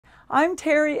I'm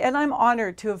Teri and I'm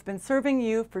honored to have been serving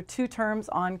you for 2 terms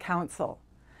on council.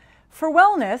 For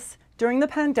wellness, during the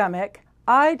pandemic,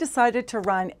 I decided to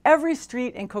run every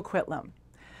street in Coquitlam.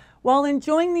 While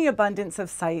enjoying the abundance of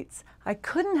sights, I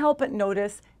couldn't help but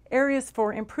notice areas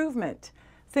for improvement.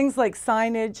 Things like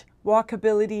signage,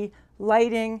 walkability,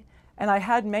 lighting, and I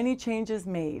had many changes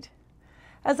made.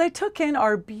 As I took in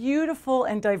our beautiful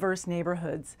and diverse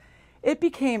neighborhoods, it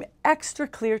became extra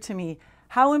clear to me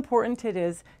how important it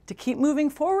is to keep moving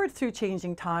forward through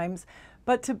changing times,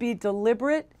 but to be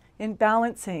deliberate in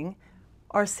balancing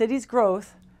our city's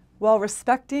growth while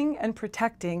respecting and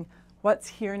protecting what's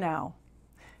here now.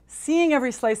 Seeing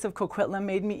every slice of Coquitlam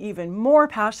made me even more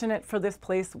passionate for this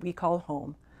place we call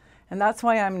home. And that's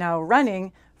why I'm now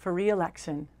running for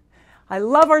re-election. I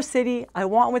love our city. I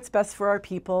want what's best for our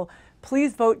people.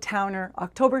 Please vote Towner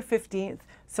October 15th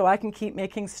so I can keep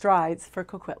making strides for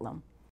Coquitlam.